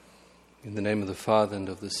In the name of the Father, and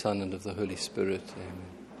of the Son, and of the Holy Spirit. Amen.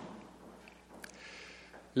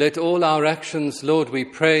 Let all our actions, Lord, we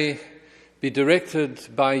pray, be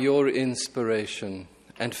directed by your inspiration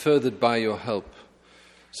and furthered by your help,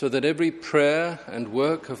 so that every prayer and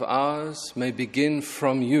work of ours may begin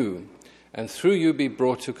from you, and through you be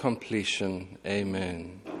brought to completion.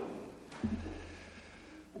 Amen.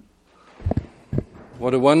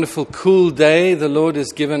 What a wonderful, cool day the Lord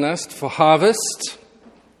has given us for harvest.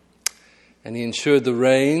 And he ensured the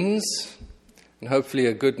rains and hopefully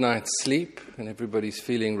a good night's sleep, and everybody's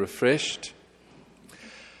feeling refreshed.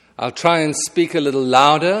 I'll try and speak a little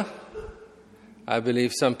louder. I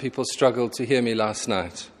believe some people struggled to hear me last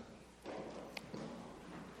night.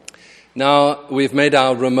 Now, we've made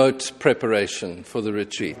our remote preparation for the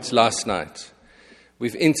retreat last night.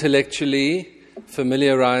 We've intellectually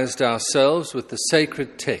familiarized ourselves with the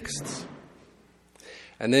sacred texts.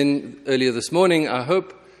 And then earlier this morning, I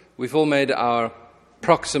hope we've all made our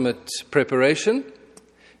proximate preparation,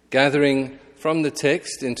 gathering from the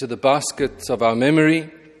text into the baskets of our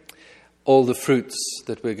memory all the fruits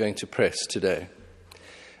that we're going to press today.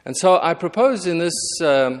 And so I propose in this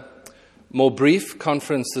more brief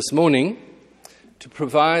conference this morning to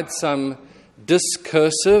provide some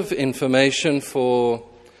discursive information for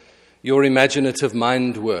your imaginative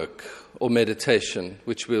mind work or meditation,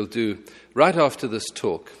 which we'll do right after this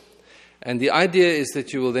talk. And the idea is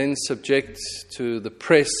that you will then subject to the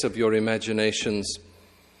press of your imaginations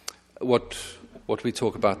what we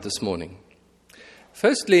talk about this morning.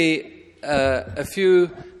 Firstly, a few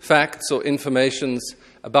facts or informations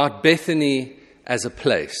about Bethany as a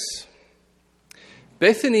place.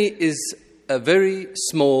 Bethany is a very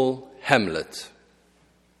small hamlet.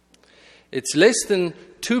 It's less than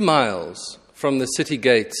 2 miles from the city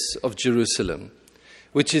gates of Jerusalem,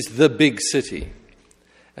 which is the big city.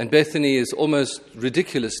 And Bethany is almost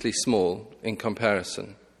ridiculously small in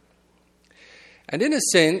comparison. And in a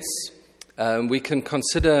sense, we can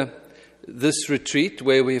consider this retreat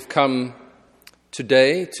where we've come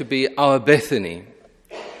today to be our Bethany.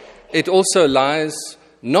 It also lies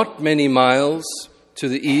not many miles to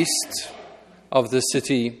the east of the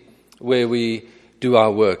city where we do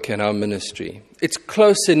our work and our ministry. It's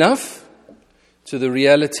close enough to the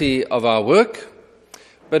reality of our work,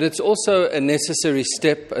 but it's also a necessary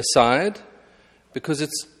step aside because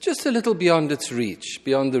it's just a little beyond its reach,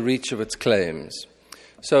 beyond the reach of its claims.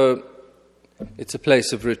 So it's a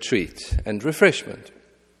place of retreat and refreshment.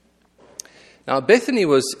 Now, Bethany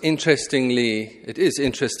is interestingly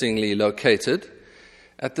located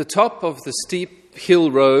at the top of the steep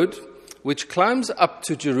hill road which climbs up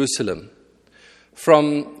to Jerusalem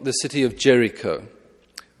from the city of Jericho,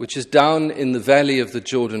 which is down in the valley of the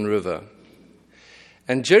Jordan River.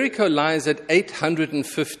 And Jericho lies at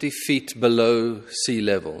 850 feet below sea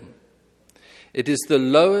level. It is the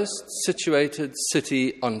lowest situated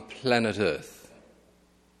city on planet Earth.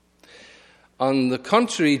 On the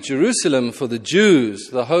contrary, Jerusalem, for the Jews,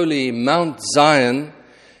 the holy Mount Zion,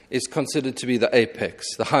 is considered to be the apex,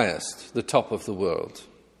 the highest, the top of the world.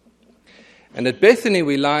 And at Bethany,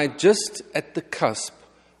 we lie just at the cusp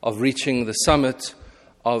of reaching the summit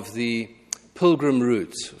of the pilgrim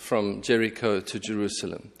route from Jericho to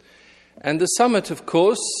Jerusalem. And the summit, of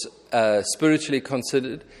course, spiritually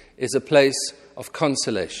considered, is a place of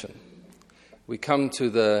consolation. We come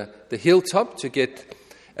to the hilltop to get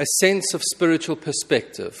a sense of spiritual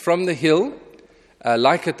perspective. From the hill,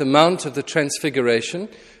 like at the Mount of the Transfiguration,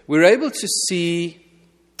 we're able to see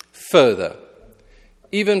further,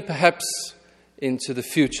 even perhaps into the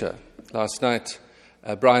future. Last night,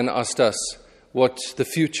 Brian asked us what the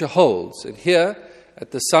future holds. And here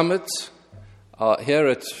at the summit, here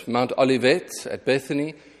at Mount Olivet, at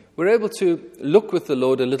Bethany, we're able to look with the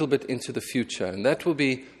Lord a little bit into the future. And that will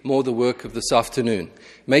be more the work of this afternoon,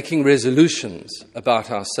 making resolutions about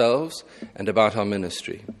ourselves and about our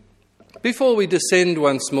ministry. Before we descend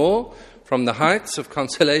once more from the heights of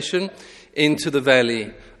consolation into the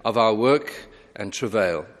valley of our work and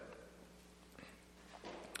travail.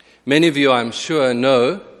 Many of you, I'm sure,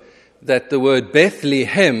 know that the word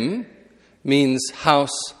Bethlehem means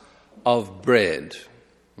house of bread,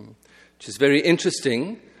 which is very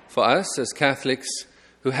interesting for us as Catholics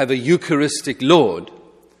who have a Eucharistic Lord,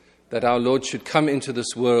 that our Lord should come into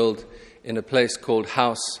this world in a place called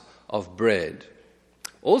house of bread.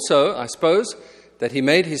 Also, I suppose, that he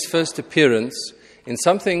made his first appearance in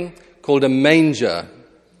something called a manger,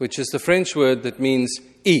 which is the French word that means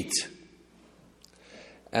eat.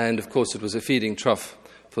 And, of course, it was a feeding trough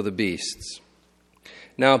for the beasts.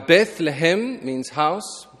 Now, Bethlehem means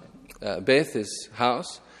house. Beth is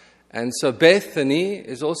house. And so Bethany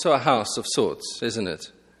is also a house of sorts, isn't it?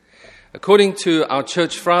 According to our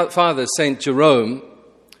church father, St. Jerome,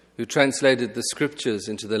 who translated the scriptures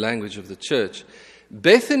into the language of the church,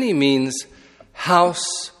 Bethany means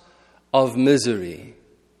house of misery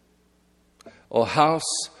or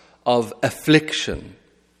house of affliction.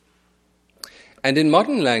 And in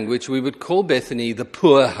modern language, we would call Bethany the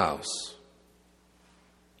poor house.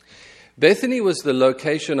 Bethany was the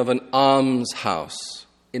location of an almshouse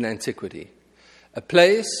in antiquity, a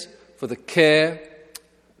place for the care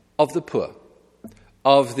of the poor,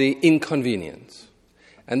 of the inconvenience.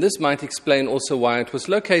 And this might explain also why it was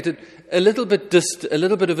located a little bit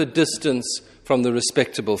of a distance from the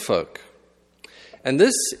respectable folk. And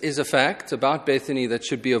this is a fact about Bethany that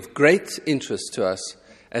should be of great interest to us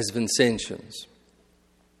as Vincentians.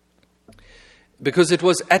 Because it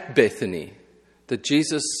was at Bethany that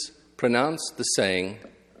Jesus pronounced the saying,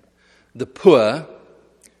 "The poor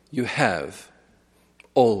you have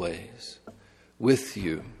always with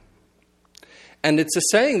you." And it's a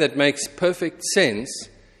saying that makes perfect sense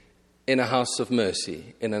in a house of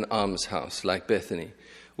mercy, in an almshouse like Bethany.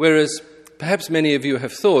 Whereas perhaps many of you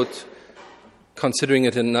have thought, considering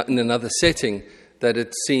it in another setting, that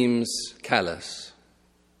it seems callous.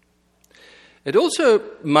 It also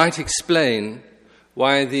might explain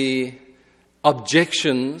why the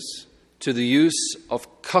objections to the use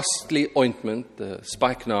of costly ointment, the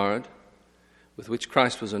spikenard, with which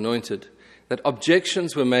Christ was anointed, that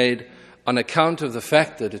objections were made on account of the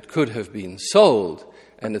fact that it could have been sold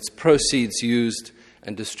and its proceeds used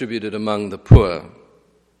and distributed among the poor.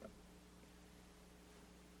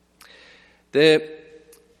 There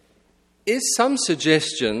is some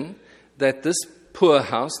suggestion that this poor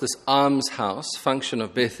house, this almshouse function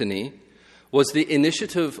of Bethany, was the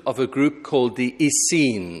initiative of a group called the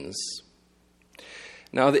Essenes.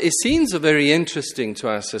 Now, the Essenes are very interesting to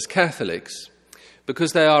us as Catholics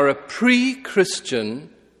because they are a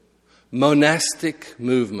pre-Christian monastic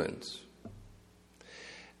movement.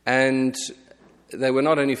 And they were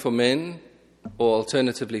not only for men, or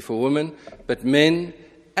alternatively for women, but men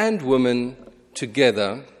and women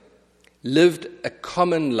together lived a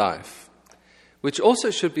common life, which also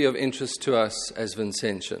should be of interest to us as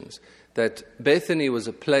Vincentians, that Bethany was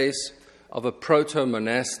a place of a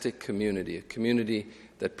proto-monastic community, a community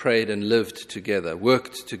that prayed and lived together,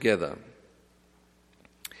 worked together.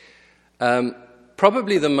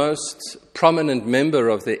 Probably the most prominent member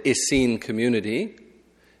of the Essene community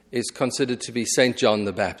is considered to be St. John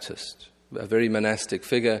the Baptist, a very monastic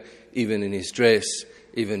figure, even in his dress,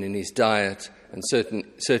 even in his diet, and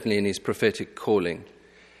certainly in his prophetic calling.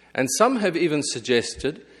 And some have even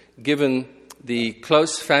suggested, given the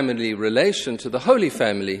close family relation to the Holy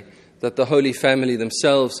Family, that the Holy Family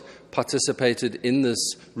themselves participated in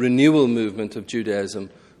this renewal movement of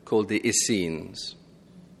Judaism called the Essenes.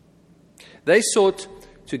 They sought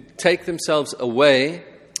to take themselves away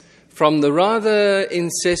from the rather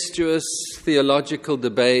incestuous theological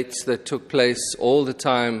debates that took place all the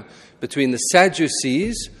time between the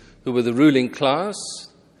Sadducees, who were the ruling class,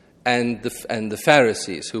 and the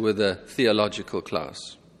Pharisees, who were the theological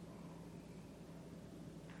class.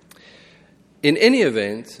 In any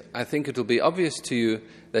event, I think it will be obvious to you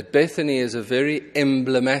that Bethany is a very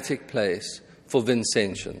emblematic place for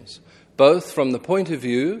Vincentians, both from the point of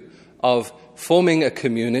view of forming a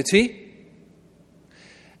community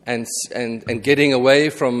and getting away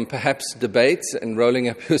from perhaps debates and rolling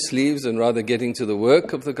up your sleeves and rather getting to the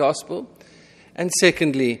work of the gospel, and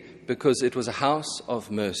secondly, because it was a house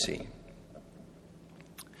of mercy.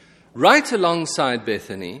 Right alongside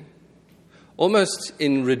Bethany, almost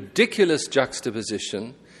in ridiculous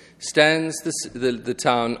juxtaposition, stands the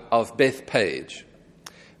town of Bethpage.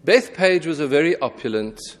 Bethpage was a very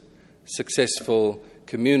opulent, successful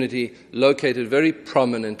community located very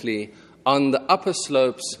prominently on the upper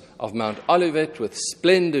slopes of Mount Olivet with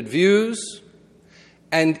splendid views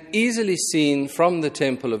and easily seen from the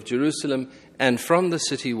Temple of Jerusalem and from the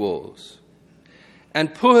city walls.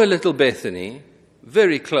 And poor little Bethany,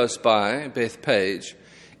 very close by, Bethpage,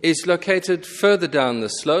 is located further down the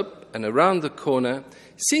slope and around the corner,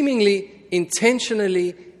 seemingly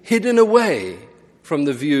intentionally hidden away from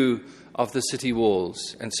the view of the city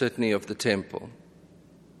walls and certainly of the temple.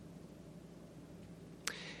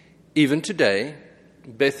 Even today,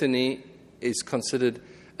 Bethany is considered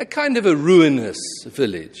a kind of a ruinous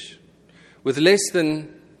village with less than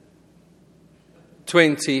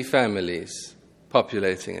 20 families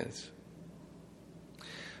populating it.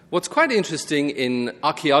 What's quite interesting in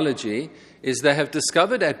archaeology is they have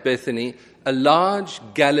discovered at Bethany a large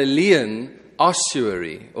Galilean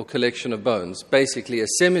ossuary or collection of bones, basically a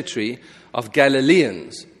cemetery of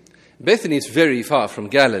Galileans. Bethany is very far from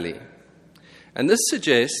Galilee. And this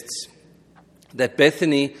suggests that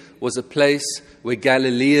Bethany was a place where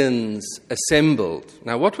Galileans assembled.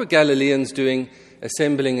 Now, what were Galileans doing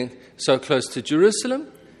assembling so close to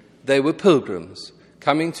Jerusalem? They were pilgrims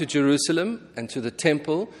coming to Jerusalem and to the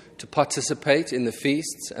temple to participate in the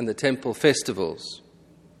feasts and the temple festivals.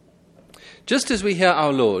 Just as we hear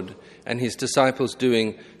our Lord and his disciples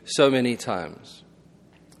doing so many times.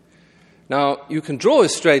 Now, you can draw a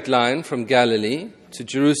straight line from Galilee to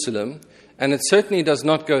Jerusalem, and it certainly does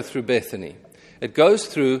not go through Bethany. It goes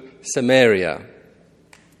through Samaria.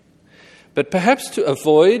 But perhaps to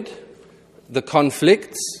avoid the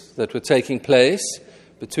conflicts that were taking place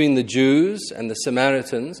between the Jews and the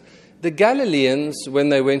Samaritans, the Galileans, when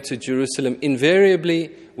they went to Jerusalem, invariably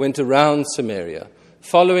went around Samaria,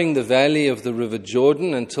 following the valley of the river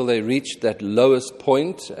Jordan until they reached that lowest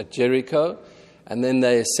point at Jericho, and then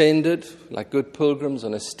they ascended like good pilgrims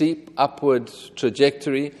on a steep upward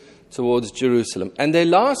trajectory towards Jerusalem. And their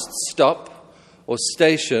last stop or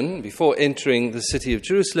station before entering the city of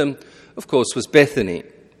Jerusalem, of course, was Bethany.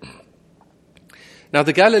 Now,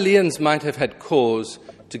 the Galileans might have had cause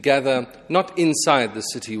to gather not inside the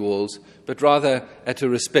city walls, but rather at a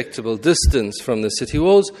respectable distance from the city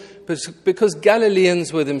walls, because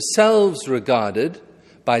Galileans were themselves regarded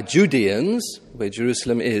by Judeans, where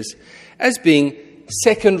Jerusalem is, as being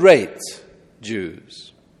second-rate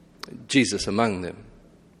Jews, Jesus among them.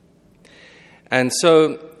 And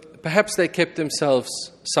so perhaps they kept themselves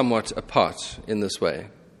somewhat apart in this way.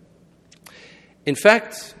 In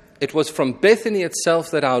fact, it was from Bethany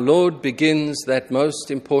itself that our Lord begins that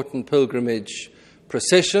most important pilgrimage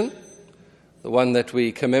procession, the one that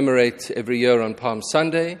we commemorate every year on Palm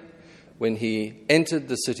Sunday, when he entered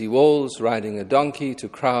the city walls riding a donkey to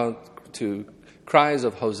cries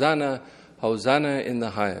of Hosanna, Hosanna in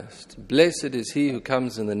the highest. Blessed is he who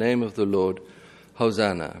comes in the name of the Lord,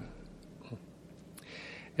 Hosanna.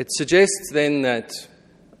 It suggests then that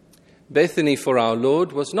Bethany for our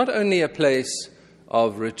Lord was not only a place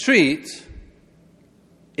of retreat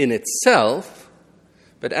in itself,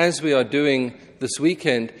 but as we are doing this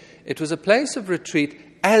weekend, it was a place of retreat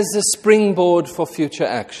as a springboard for future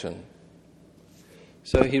action.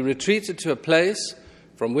 So he retreated to a place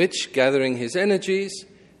from which, gathering his energies,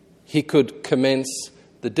 he could commence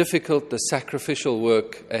the difficult, the sacrificial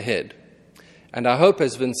work ahead. And I hope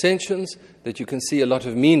as Vincentians that you can see a lot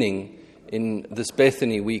of meaning in this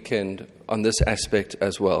Bethany weekend on this aspect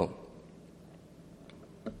as well.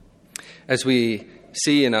 As we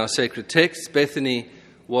see in our sacred texts, Bethany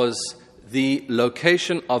was the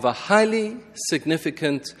location of a highly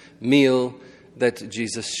significant meal that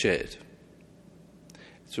Jesus shared.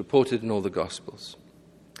 It's reported in all the Gospels.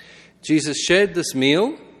 Jesus shared this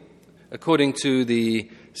meal, according to the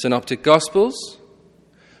Synoptic Gospels,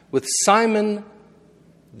 with Simon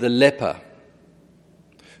the leper,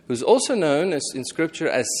 who's also known as in Scripture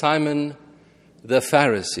as Simon the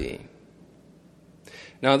Pharisee.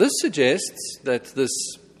 Now, this suggests that this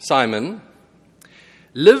Simon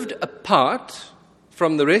lived apart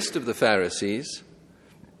from the rest of the Pharisees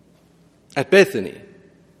at Bethany,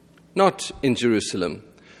 not in Jerusalem,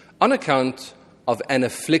 on account of an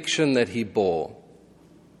affliction that he bore,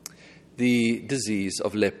 the disease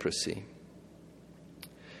of leprosy.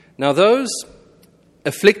 Now, those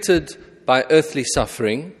afflicted by earthly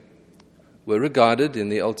suffering were regarded in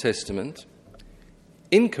the Old Testament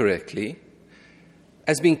incorrectly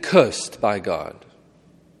as being cursed by God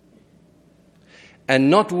and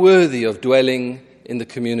not worthy of dwelling in the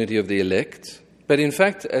community of the elect, but in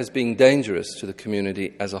fact as being dangerous to the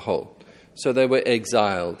community as a whole. So they were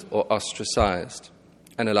exiled or ostracized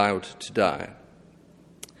and allowed to die.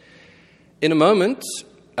 In a moment,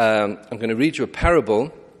 I'm going to read you a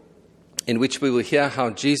parable in which we will hear how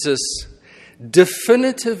Jesus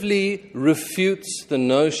definitively refutes the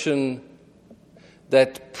notion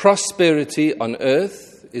that prosperity on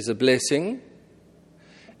earth is a blessing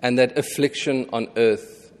and that affliction on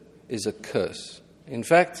earth is a curse. In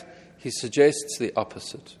fact, he suggests the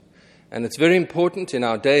opposite. And it's very important in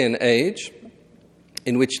our day and age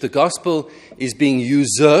in which the gospel is being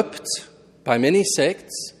usurped by many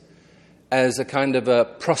sects as a kind of a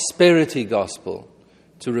prosperity gospel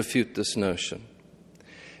to refute this notion.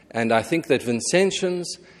 And I think that Vincentians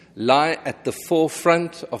lie at the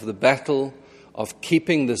forefront of the battle of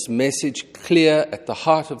keeping this message clear at the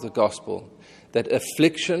heart of the gospel, that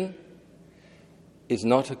affliction is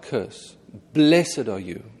not a curse. Blessed are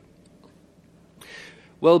you.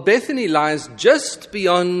 Well, Bethany lies just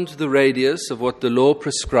beyond the radius of what the law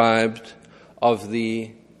prescribed of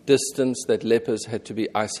the distance that lepers had to be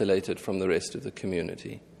isolated from the rest of the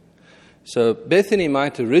community. So Bethany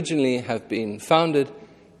might originally have been founded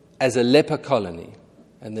as a leper colony,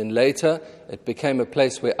 And then later, it became a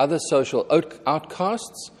place where other social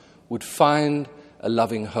outcasts would find a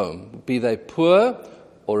loving home, be they poor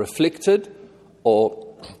or afflicted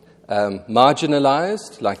or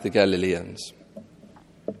marginalized like the Galileans.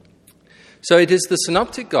 So it is the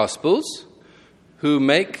Synoptic Gospels who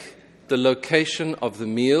make the location of the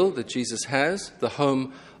meal that Jesus has the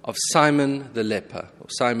home of Simon the leper, or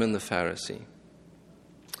Simon the Pharisee.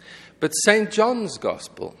 But St. John's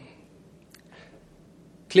Gospel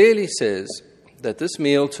clearly says that this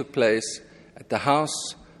meal took place at the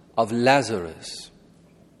house of Lazarus.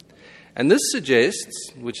 And this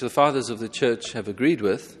suggests, which the fathers of the church have agreed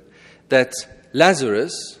with, that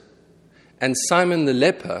Lazarus and Simon the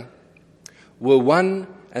leper were one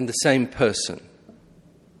and the same person.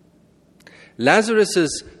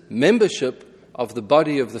 Lazarus's membership of the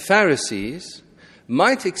body of the Pharisees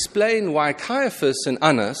might explain why Caiaphas and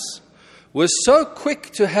Annas were so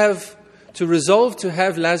quick to resolve to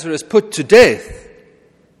have Lazarus put to death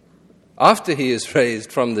after he is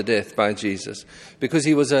raised from the death by Jesus, because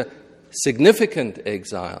he was a significant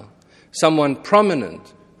exile, someone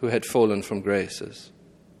prominent who had fallen from graces.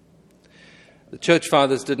 The church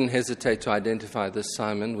fathers didn't hesitate to identify this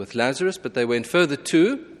Simon with Lazarus, but they went further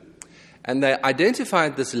too, and they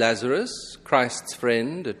identified this Lazarus, Christ's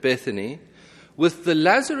friend at Bethany, with the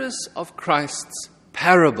Lazarus of Christ's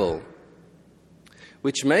parable,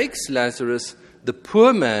 which makes Lazarus the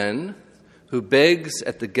poor man who begs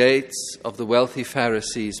at the gates of the wealthy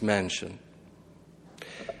Pharisee's mansion.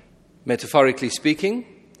 Metaphorically speaking,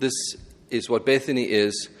 this is what Bethany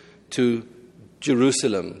is to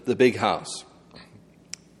Jerusalem, the big house.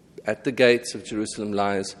 At the gates of Jerusalem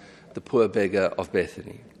lies the poor beggar of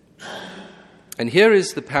Bethany. And here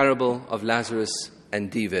is the parable of Lazarus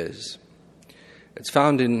and Dives. It's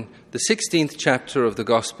found in the 16th chapter of the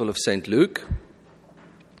Gospel of St. Luke,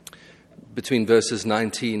 between verses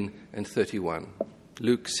 19 and 31.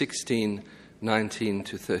 Luke 16, 19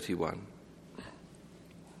 to 31.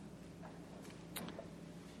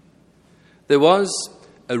 There was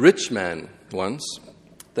a rich man once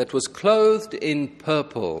that was clothed in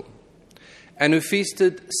purple and who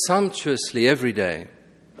feasted sumptuously every day.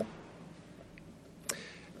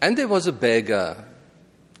 And there was a beggar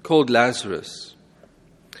called Lazarus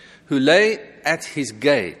who lay at his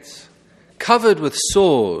gate, covered with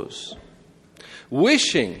sores,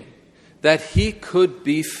 wishing that he could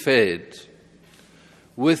be fed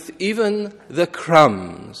with even the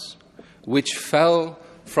crumbs which fell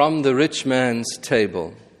from the rich man's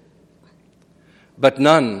table. But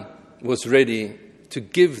none was ready to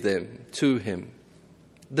give them to him.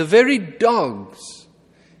 The very dogs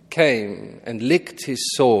came and licked his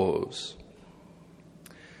sores.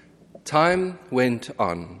 Time went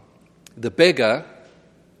on. The beggar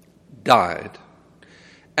died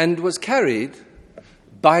and was carried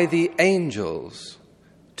by the angels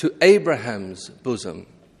to Abraham's bosom.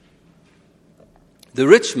 The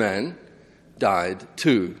rich man died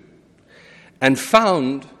too and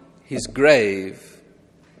found his grave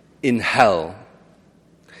in hell.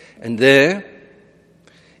 And there,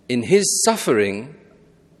 in his suffering,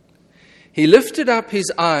 he lifted up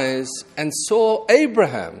his eyes and saw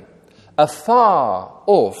Abraham afar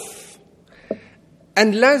off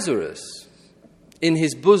and Lazarus in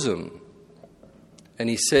his bosom. And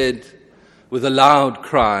he said with a loud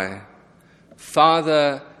cry,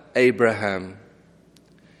 "Father Abraham,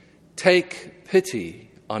 take pity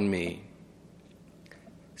on me.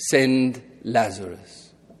 Send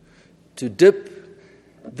Lazarus to dip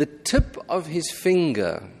the tip of his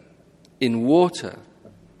finger in water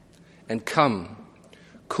and come,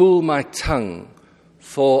 cool my tongue,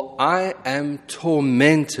 for I am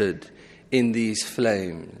tormented in these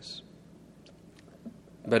flames."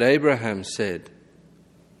 But Abraham said,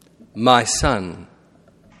 "My son,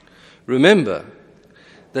 remember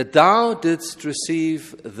that thou didst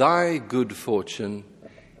receive thy good fortune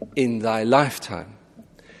in thy lifetime,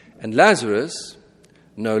 and Lazarus,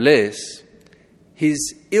 no less,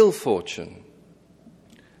 his ill fortune.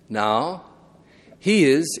 Now he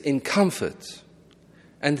is in comfort,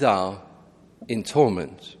 and thou in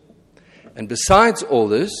torment. And besides all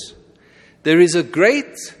this, there is a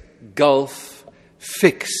great gulf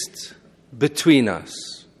fixed between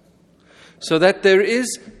us, so that there is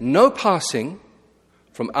no passing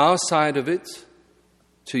from our side of it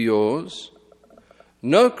to yours,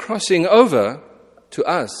 no crossing over to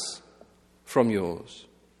us from yours."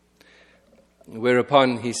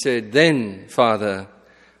 Whereupon he said, "Then, Father,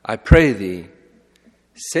 I pray thee,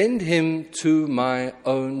 send him to my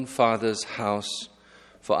own father's house,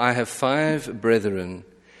 for I have 5 brethren.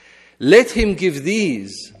 Let him give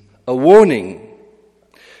these a warning,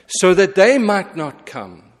 so that they might not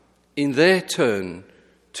come in their turn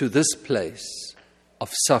to this place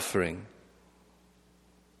of suffering.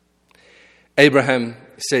 Abraham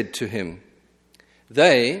said to him,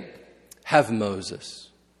 "They have Moses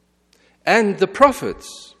and the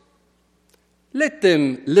prophets. Let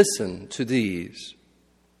them listen to these."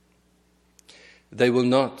 "They will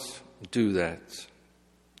not do that,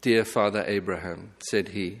 dear Father Abraham," said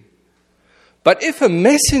he. "But if a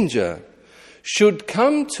messenger should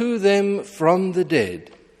come to them from the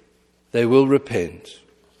dead, they will repent."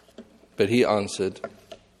 But he answered,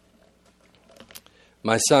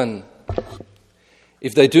 "My son,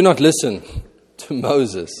 if they do not listen to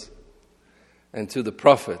Moses and to the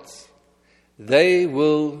prophets, they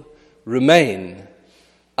will remain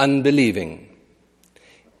unbelieving,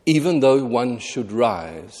 even though one should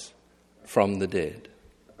rise from the dead."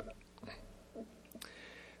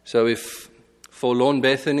 So if forlorn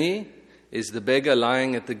Bethany is the beggar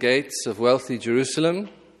lying at the gates of wealthy Jerusalem,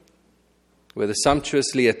 where the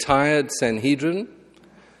sumptuously attired Sanhedrin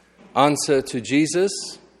answer to Jesus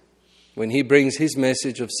when he brings his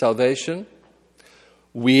message of salvation,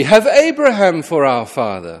 "We have Abraham for our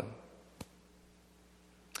father,"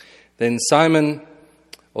 then Simon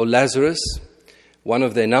or Lazarus, one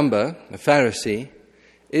of their number, a Pharisee,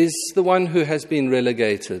 is the one who has been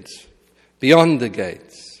relegated beyond the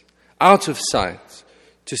gates, out of sight,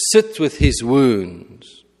 to sit with his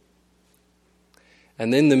wounds.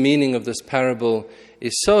 And then the meaning of this parable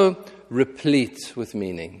is so replete with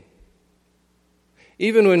meaning.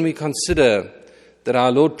 Even when we consider that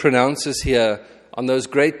our Lord pronounces here on those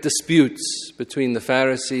great disputes between the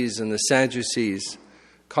Pharisees and the Sadducees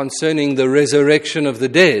concerning the resurrection of the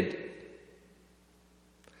dead,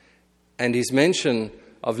 and his mention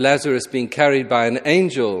of Lazarus being carried by an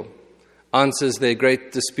angel answers their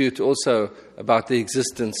great dispute also about the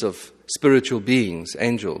existence of spiritual beings,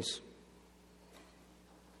 angels.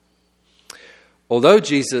 Although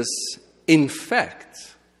Jesus, in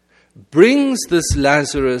fact, brings this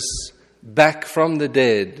Lazarus back from the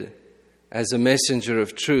dead as a messenger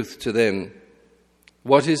of truth to them,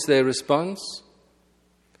 what is their response?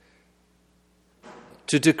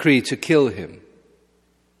 To decree to kill him.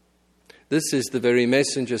 This is the very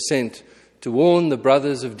messenger sent to warn the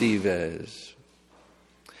brothers of Dives.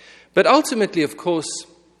 But ultimately, of course,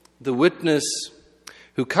 the witness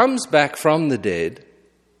who comes back from the dead,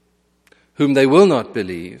 whom they will not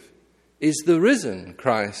believe, is the risen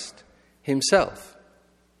Christ himself.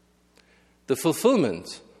 The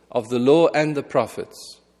fulfillment of the law and the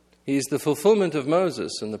prophets. He is the fulfillment of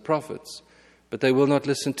Moses and the prophets, but they will not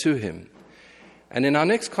listen to him. And in our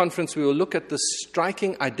next conference, we will look at the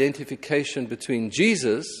striking identification between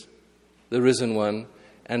Jesus, the risen one,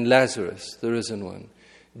 and Lazarus, the risen one.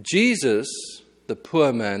 Jesus, the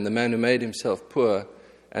poor man, the man who made himself poor,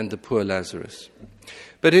 and the poor Lazarus.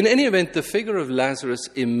 But in any event, the figure of Lazarus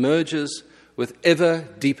emerges with ever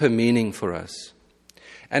deeper meaning for us.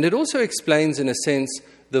 And it also explains, in a sense,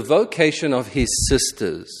 the vocation of his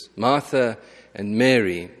sisters, Martha and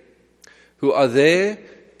Mary, who are there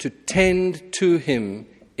to tend to him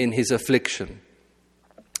in his affliction,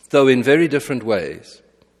 though in very different ways.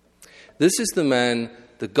 This is the man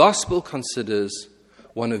the gospel considers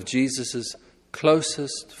one of Jesus'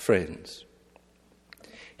 closest friends.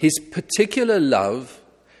 His particular love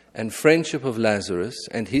and friendship of Lazarus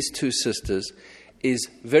and his two sisters is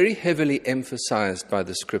very heavily emphasized by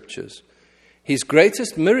the scriptures. His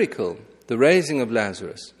greatest miracle, the raising of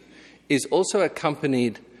Lazarus, is also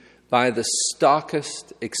accompanied by the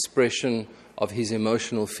starkest expression of his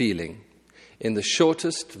emotional feeling in the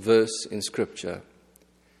shortest verse in Scripture,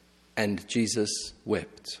 "And Jesus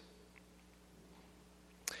wept."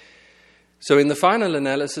 So in the final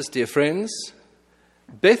analysis, dear friends,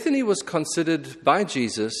 Bethany was considered by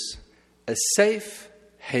Jesus a safe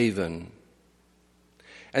haven.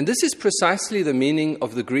 And this is precisely the meaning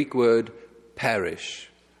of the Greek word parish,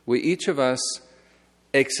 where each of us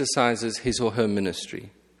exercises his or her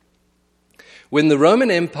ministry. When the Roman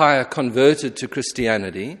Empire converted to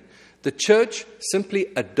Christianity, the church simply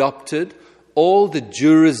adopted all the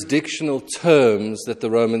jurisdictional terms that the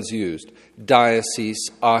Romans used: diocese,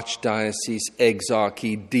 archdiocese,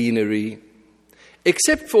 exarchy, deanery,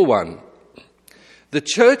 except for one. The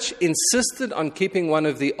church insisted on keeping one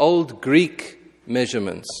of the old Greek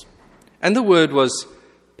measurements, and the word was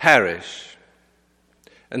parish.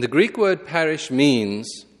 And the Greek word parish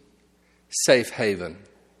means safe haven.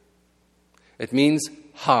 It means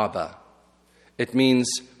harbor. It means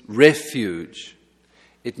refuge.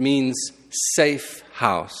 It means safe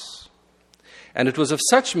house. And it was of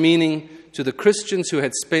such meaning to the Christians who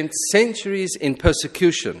had spent centuries in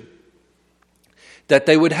persecution that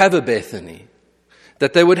they would have a Bethany,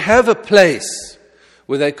 that they would have a place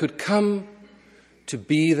where they could come to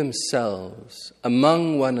be themselves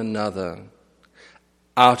among one another,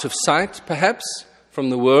 out of sight, perhaps, from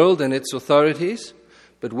the world and its authorities,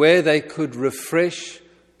 but where they could refresh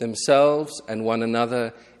themselves and one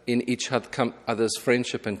another in each other's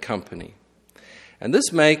friendship and company. And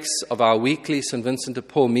this makes of our weekly St. Vincent de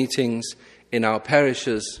Paul meetings in our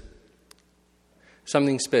parishes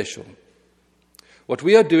something special. What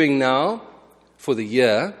we are doing now for the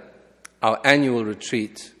year, our annual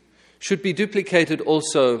retreat, should be duplicated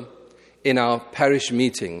also in our parish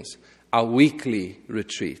meetings, our weekly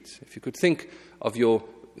retreat. If you could think of your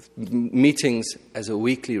meetings as a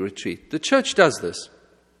weekly retreat. The church does this.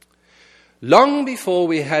 Long before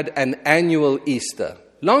we had an annual Easter,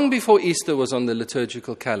 long before Easter was on the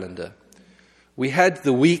liturgical calendar, we had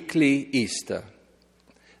the weekly Easter.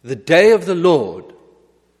 The day of the Lord,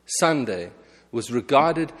 Sunday, was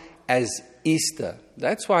regarded as Easter.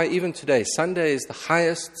 That's why even today, Sunday is the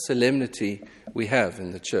highest solemnity we have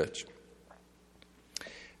in the church.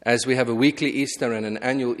 As we have a weekly Easter and an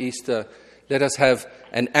annual Easter, let us have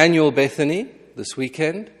an annual Bethany this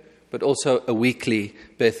weekend, but also a weekly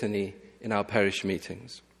Bethany in our parish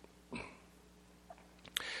meetings.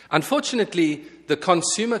 Unfortunately, the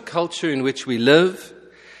consumer culture in which we live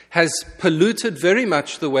has polluted very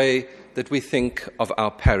much the way that we think of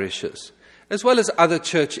our parishes, as well as other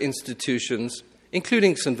church institutions,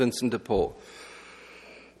 including St. Vincent de Paul.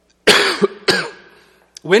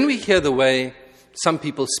 When we hear the way some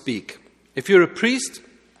people speak, if you're a priest,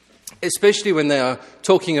 especially when they are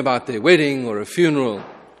talking about their wedding or a funeral,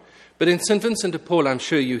 but in St. Vincent de Paul, I'm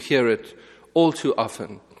sure you hear it all too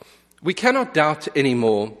often. We cannot doubt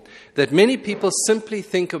anymore that many people simply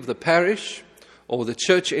think of the parish or the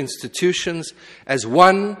church institutions as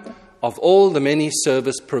one of all the many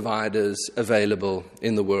service providers available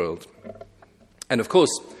in the world. And of course,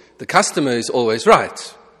 the customer is always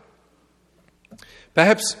right.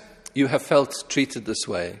 Perhaps you have felt treated this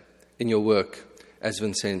way in your work as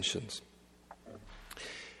Vincentians.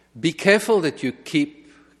 Be careful that you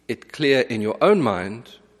keep it clear in your own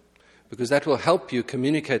mind, because that will help you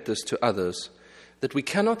communicate this to others, that we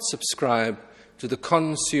cannot subscribe to the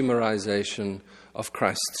consumerization of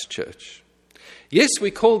Christ's church. Yes,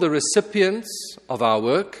 we call the recipients of our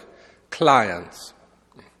work clients,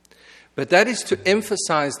 but that is to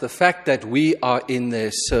emphasize the fact that we are in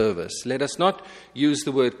their service. Let us not use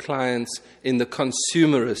the word clients in the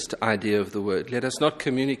consumerist idea of the word. Let us not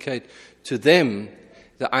communicate to them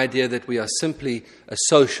the idea that we are simply a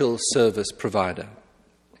social service provider.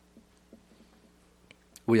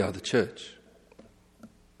 We are the church.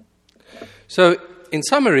 So, in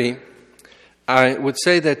summary, I would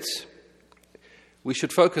say that we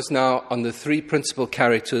should focus now on the three principal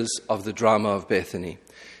characters of the drama of Bethany.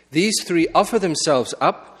 These three offer themselves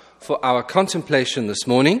up for our contemplation this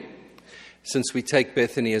morning, since we take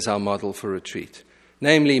Bethany as our model for retreat.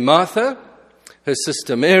 Namely, Martha, her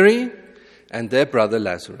sister Mary, and their brother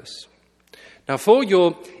Lazarus. Now, for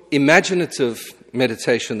your imaginative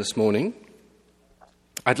meditation this morning,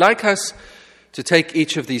 I'd like us to take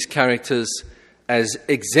each of these characters as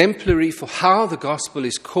exemplary for how the gospel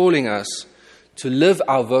is calling us to live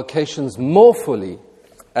our vocations more fully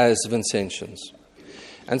as Vincentians.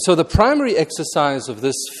 And so the primary exercise of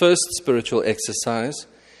this first spiritual exercise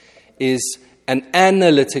is an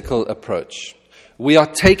analytical approach. We are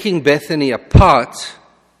taking Bethany apart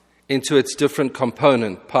into its different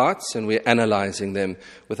component parts, and we're analyzing them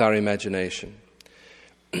with our imagination.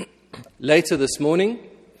 Later this morning,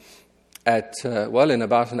 in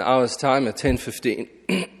about an hour's time, at 10:15,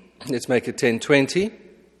 let's make it 10:20,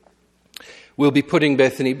 we'll be putting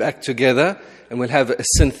Bethany back together, and we'll have a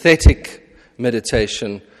synthetic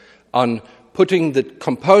meditation on putting the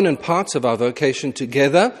component parts of our vocation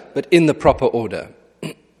together, but in the proper order.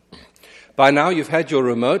 By now, you've had your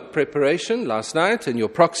remote preparation last night and your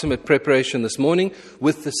proximate preparation this morning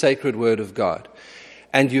with the sacred word of God.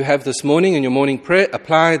 And you have this morning in your morning prayer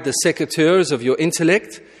applied the secateurs of your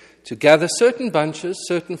intellect to gather certain bunches,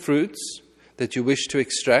 certain fruits that you wish to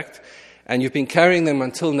extract, and you've been carrying them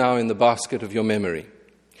until now in the basket of your memory.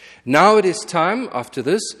 Now it is time, after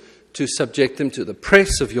this, to subject them to the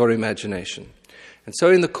press of your imagination. And so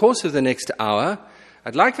in the course of the next hour,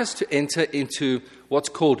 I'd like us to enter into what's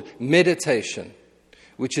called meditation,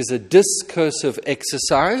 which is a discursive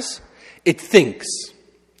exercise. It thinks,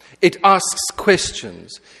 it asks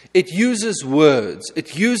questions, it uses words,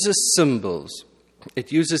 it uses symbols,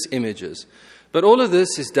 it uses images. But all of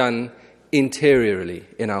this is done interiorly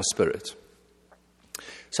in our spirit.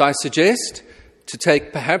 So I suggest to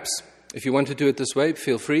take perhaps, if you want to do it this way,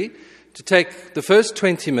 feel free, to take the first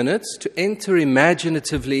 20 minutes to enter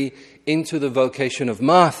imaginatively into the vocation of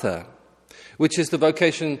Martha, which is the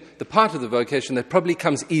part of the vocation that probably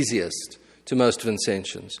comes easiest to most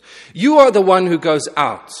Vincentians. You are the one who goes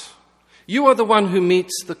out. You are the one who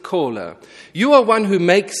meets the caller. You are one who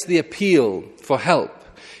makes the appeal for help.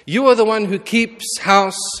 You are the one who keeps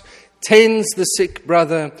house, tends the sick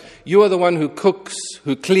brother. You are the one who cooks,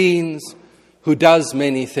 who cleans, who does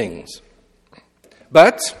many things.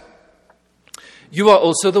 But you are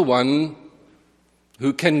also the one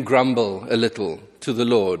who can grumble a little to the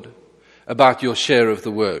Lord about your share of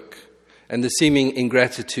the work and the seeming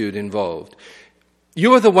ingratitude involved.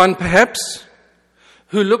 You are the one, perhaps,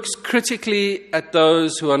 who looks critically at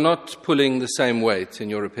those who are not pulling the same weight, in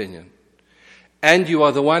your opinion. And you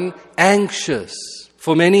are the one anxious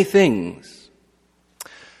for many things.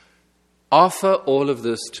 Offer all of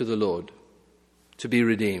this to the Lord to be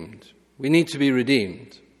redeemed. We need to be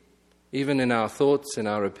redeemed, even in our thoughts, in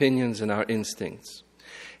our opinions, and our instincts.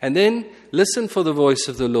 And then listen for the voice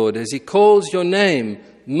of the Lord as He calls your name,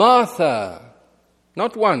 Martha.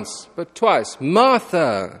 Not once, but twice.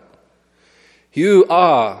 Martha, you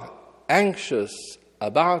are anxious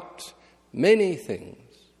about many things.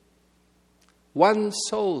 One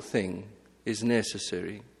sole thing is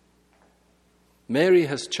necessary. Mary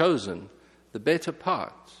has chosen the better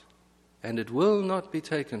part, and it will not be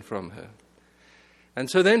taken from her. And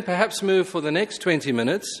so then perhaps move for the next 20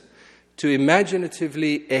 minutes to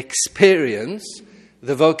imaginatively experience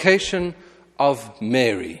the vocation of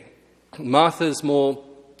Mary, Martha's more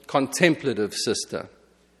contemplative sister.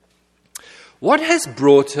 What has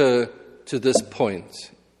brought her to this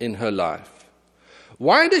point in her life?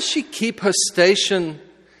 Why does she keep her station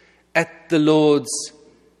at the Lord's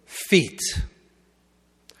feet,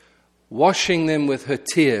 washing them with her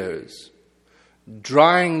tears,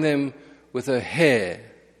 drying them with her hair,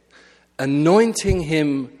 anointing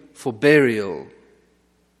Him for burial?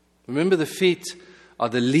 Remember, the feet are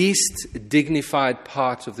the least dignified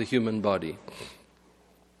part of the human body.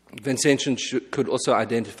 Vincentians could also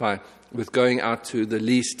identify with going out to the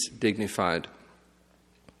least dignified.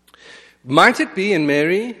 Might it be in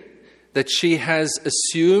Mary that she has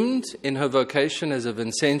assumed in her vocation as a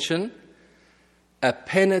Vincentian a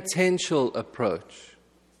penitential approach?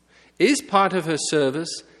 Is part of her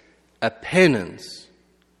service a penance,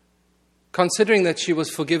 considering that she was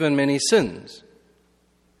forgiven many sins?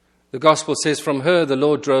 The Gospel says from her the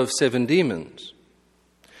Lord drove 7 demons.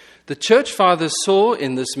 The Church Fathers saw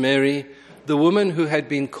in this Mary the woman who had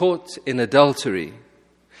been caught in adultery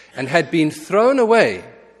and had been thrown away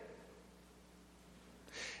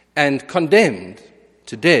and condemned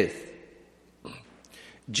to death.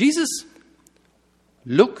 Jesus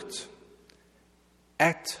looked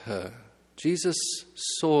at her. Jesus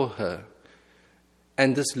saw her,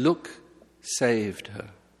 and this look saved her.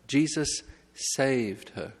 Jesus saved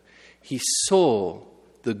her. He saw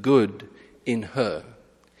the good in her.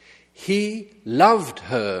 He loved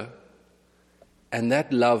her, and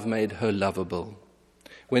that love made her lovable,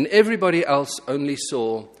 when everybody else only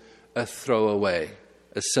saw a throwaway,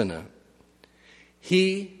 a sinner.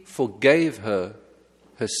 He forgave her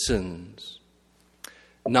her sins.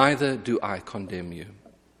 Neither do I condemn you.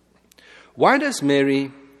 Why does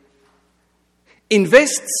Mary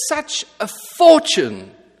invest such a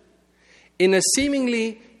fortune in a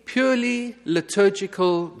seemingly purely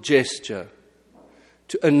liturgical gesture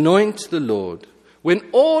to anoint the Lord when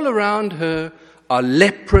all around her are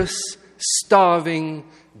leprous, starving,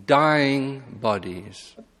 dying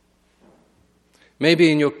bodies?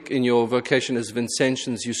 Maybe in your vocation as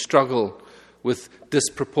Vincentians you struggle with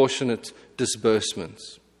disproportionate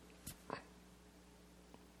disbursements.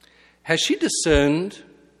 Has she discerned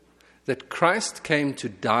that Christ came to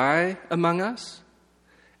die among us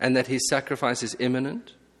and that His sacrifice is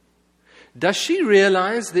imminent? Does she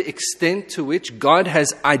realize the extent to which God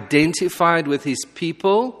has identified with His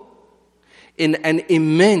people in an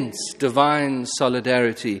immense divine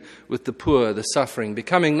solidarity with the poor, the suffering,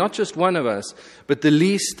 becoming not just one of us, but the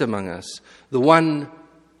least among us, the one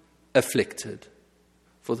afflicted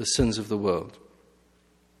for the sins of the world?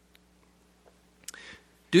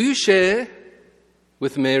 Do you share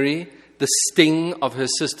with Mary the sting of her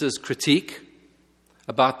sister's critique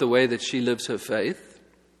about the way that she lives her faith?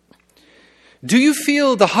 Do you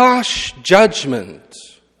feel the harsh judgment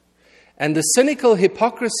and the cynical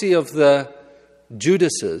hypocrisy of the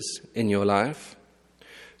Judases in your life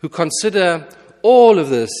who consider all of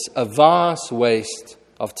this a vast waste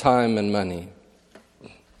of time and money?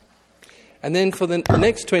 And then for the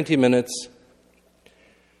next 20 minutes,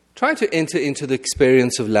 try to enter into the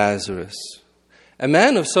experience of Lazarus, a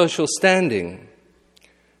man of social standing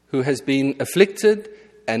who has been afflicted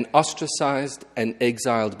and ostracized and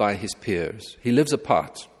exiled by his peers. He lives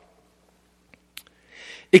apart.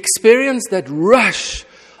 Experience that rush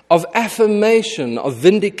of affirmation, of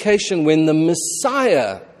vindication when the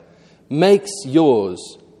Messiah makes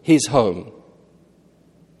yours his home.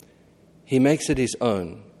 He makes it his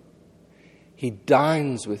own. He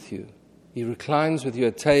dines with you. He reclines with you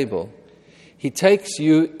at table. He takes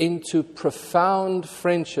you into profound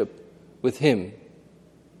friendship with him.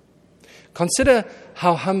 Consider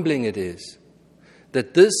how humbling it is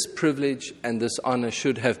that this privilege and this honor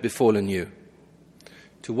should have befallen you.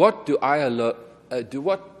 To what do I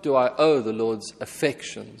owe the Lord's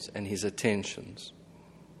affections and his attentions?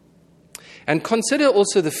 And consider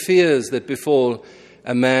also the fears that befall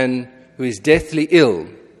a man who is deathly ill,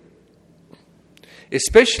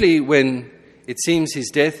 especially when it seems his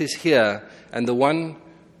death is here and the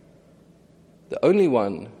only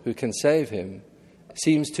one who can save him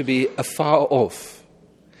seems to be afar off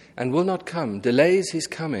and will not come, delays his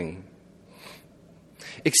coming.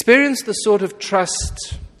 Experience the sort of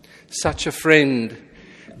trust such a friend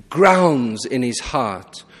grounds in his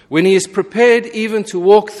heart when he is prepared even to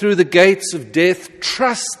walk through the gates of death,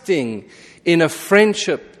 trusting in a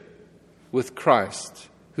friendship with Christ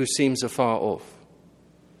who seems afar off.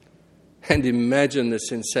 And imagine the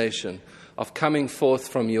sensation of coming forth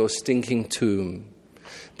from your stinking tomb,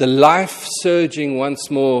 the life surging once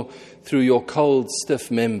more through your cold,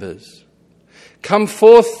 stiff members. Come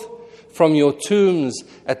forth from your tombs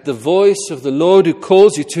at the voice of the Lord who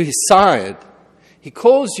calls you to his side. He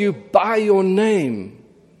calls you by your name.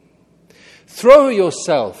 Throw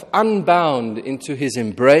yourself unbound into his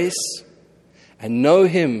embrace and know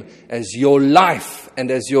him as your life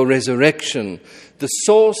and as your resurrection, the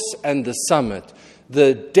source and the summit,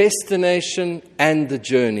 the destination and the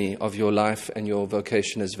journey of your life and your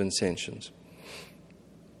vocation as Vincentians.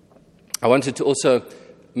 I wanted to also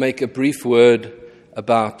make a brief word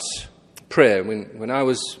about prayer. When I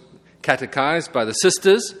was catechized by the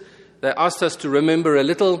sisters, they asked us to remember a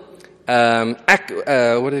little, what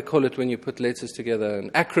do they call it when you put letters together? An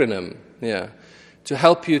acronym, to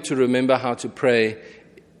help you to remember how to pray,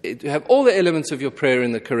 to have all the elements of your prayer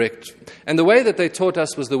in the correct. And the way that they taught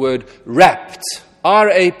us was the word rapt,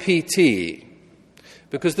 R-A-P-T,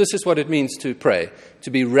 because this is what it means to pray,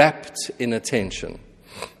 to be rapt in attention.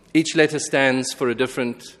 Each letter stands for a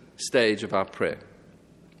different stage of our prayer.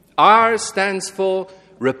 R stands for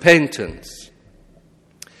repentance.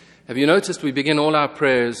 Have you noticed we begin all our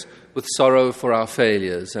prayers with sorrow for our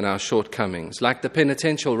failures and our shortcomings, like the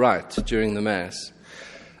penitential rite during the Mass?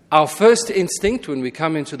 Our first instinct when we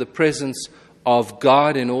come into the presence of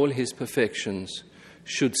God in all his perfections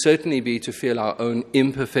should certainly be to feel our own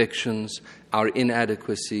imperfections, our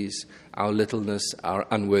inadequacies, our littleness, our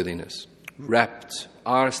unworthiness. Rapt.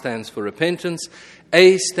 R stands for repentance.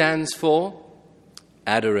 A stands for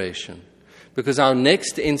adoration. Because our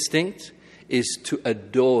next instinct is to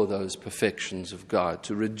adore those perfections of God,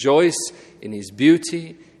 to rejoice in his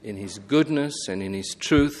beauty, in his goodness, and in his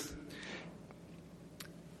truth.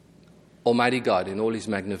 Almighty God in all his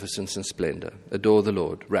magnificence and splendor. Adore the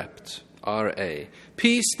Lord. Rapt. R-A.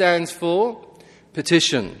 P stands for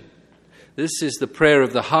petition. This is the prayer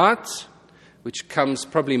of the heart, which comes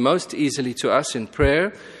probably most easily to us in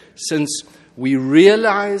prayer, since we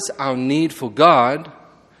realize our need for God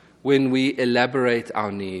when we elaborate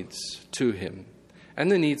our needs to him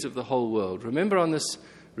and the needs of the whole world. Remember on this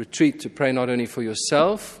retreat to pray not only for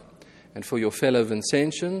yourself and for your fellow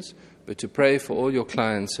Vincentians, but to pray for all your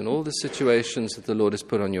clients and all the situations that the Lord has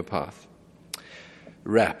put on your path.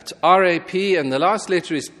 Rapt. R-A-P, and the last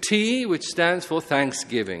letter is T, which stands for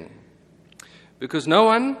thanksgiving. Because no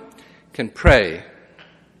one can pray.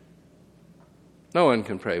 No one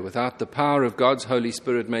can pray without the power of God's Holy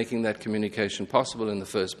Spirit making that communication possible in the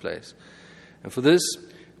first place. And for this,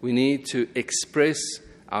 we need to express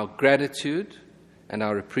our gratitude and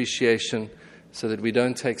our appreciation so that we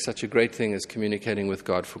don't take such a great thing as communicating with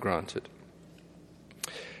God for granted.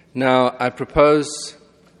 Now, I propose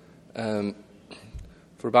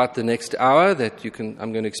for about the next hour that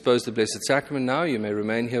I'm going to expose the Blessed Sacrament now. You may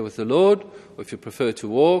remain here with the Lord, or if you prefer to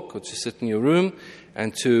walk or to sit in your room,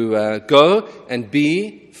 and to go and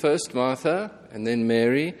be first Martha, and then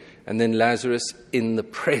Mary, and then Lazarus in the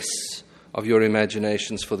press of your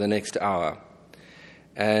imaginations for the next hour.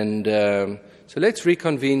 And so let's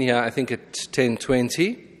reconvene here, I think at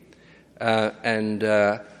 10:20, and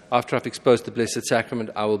after I've exposed the Blessed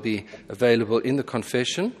Sacrament, I will be available in the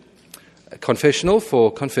confessional for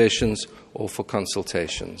confessions or for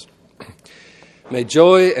consultations. May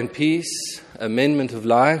joy and peace, amendment of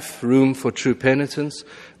life, room for true penitence,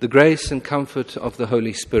 the grace and comfort of the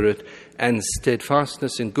Holy Spirit, and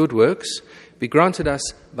steadfastness in good works be granted us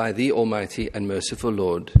by the Almighty and merciful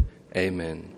Lord. Amen.